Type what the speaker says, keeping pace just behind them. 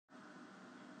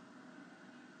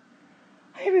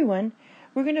Hi everyone,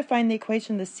 we're going to find the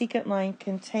equation of the secant line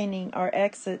containing our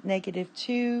x at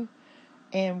 -2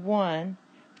 and 1,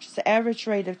 which is the average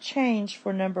rate of change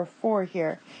for number 4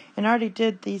 here. And I already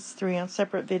did these three on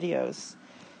separate videos.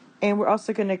 And we're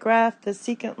also going to graph the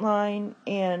secant line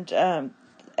and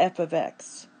f of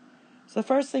x. So the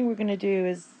first thing we're going to do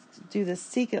is do the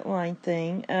secant line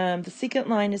thing. The secant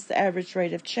line is the average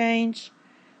rate of change,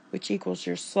 which equals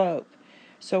your slope.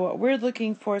 So what we're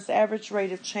looking for is the average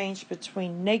rate of change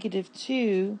between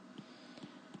 -2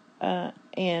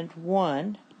 and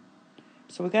 1.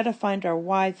 So we've got to find our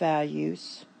y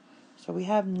values. So we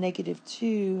have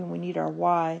 -2 and we need our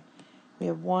y. We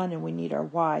have 1 and we need our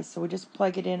y. So we just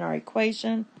plug it in our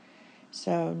equation.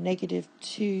 So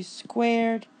 -2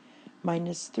 squared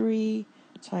minus 3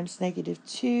 times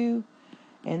 -2.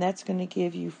 And that's going to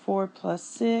give you 4 plus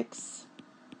 6,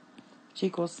 which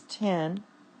equals 10.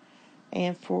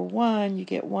 And for 1, you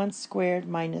get 1 squared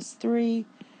minus 3,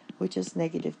 which is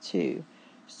 -2.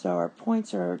 So our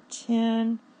points are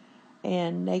 10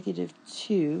 and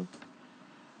 -2.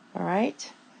 All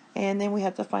right. And then we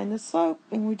have to find the slope.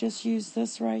 And we just use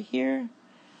this right here.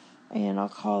 And I'll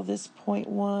call this point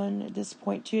 1, this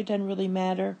point 2. It doesn't really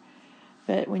matter.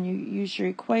 But when you use your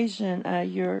equation,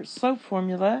 your slope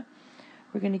formula,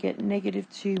 we're going to get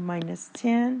 -2 minus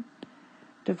 10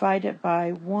 divided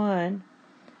by 1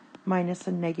 minus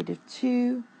a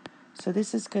 -2. So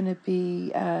this is going to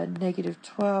be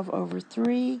 -12 over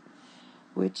 3,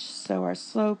 so our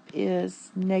slope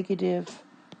is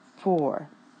 -4.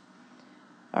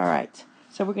 All right,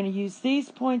 so we're going to use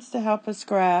these points to help us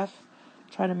graph.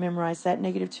 Try to memorize that.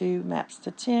 -2 maps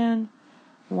to 10,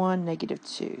 1,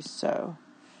 -2. So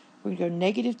we're going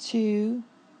to go -2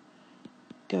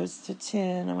 goes to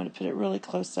 10. I'm going to put it really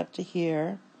close up to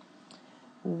here.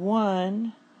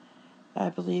 1, I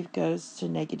believe, goes to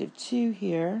 -2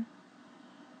 here.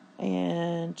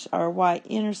 And our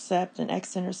y-intercept and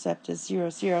x-intercept is 0,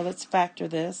 0. Let's factor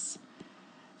this.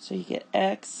 So you get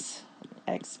x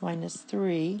minus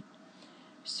 3.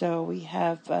 So we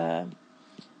have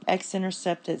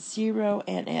x-intercept at 0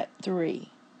 and at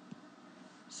 3.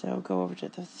 So go over to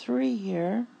the 3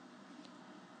 here.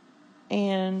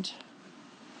 And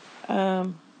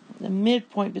the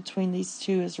midpoint between these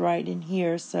two is right in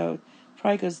here, so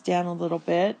probably goes down a little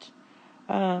bit.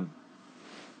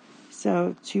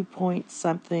 So 2 point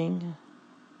something.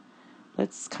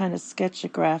 Let's kind of sketch a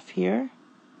graph here.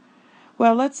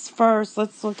 Well, let's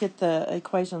look at the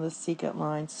equation of the secant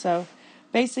line. So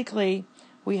basically,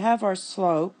 we have our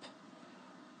slope.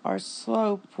 Our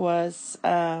slope was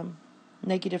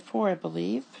 -4, I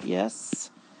believe. Yes.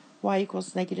 Y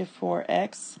equals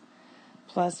 -4x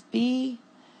plus b.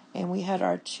 And we had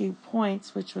our 2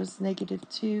 points, which was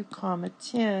 -2,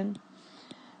 10,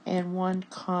 and 1,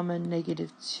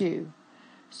 -2.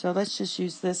 So let's just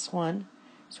use this one.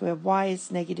 So we have y is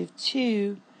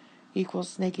 -2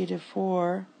 equals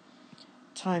 -4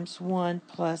 times 1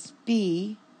 plus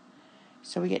b.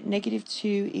 So we get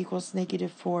 -2 equals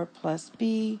 -4 plus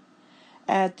b.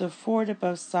 Add the 4 to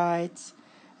both sides,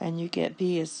 and you get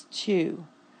b is 2.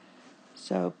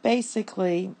 So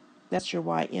basically, that's your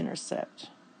y-intercept.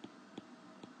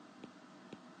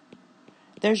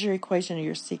 There's your equation of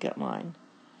your secant line.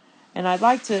 And I'd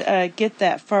like to get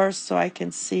that first so I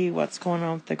can see what's going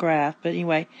on with the graph. But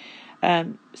anyway,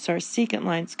 so our secant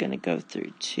line's going to go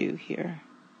through 2 here.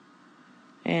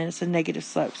 And it's a negative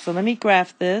slope. So let me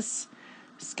graph this,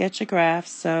 sketch a graph.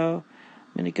 So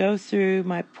I'm going to go through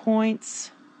my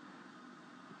points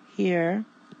here.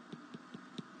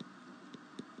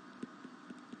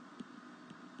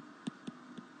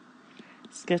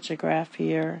 Sketch a graph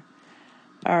here.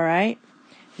 All right.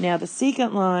 Now the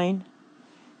secant line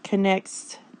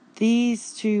connects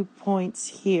these 2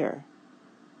 points here.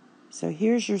 So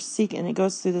here's your secant, and it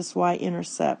goes through this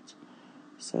y-intercept.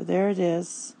 So there it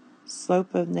is,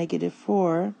 slope of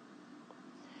 -4.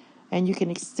 And you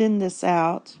can extend this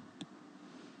out.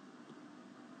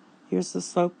 Here's the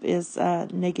slope is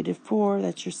 -4,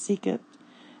 that's your secant.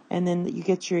 And then you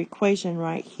get your equation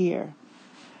right here.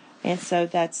 And so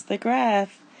that's the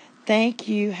graph. Thank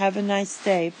you. Have a nice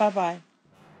day. Bye-bye.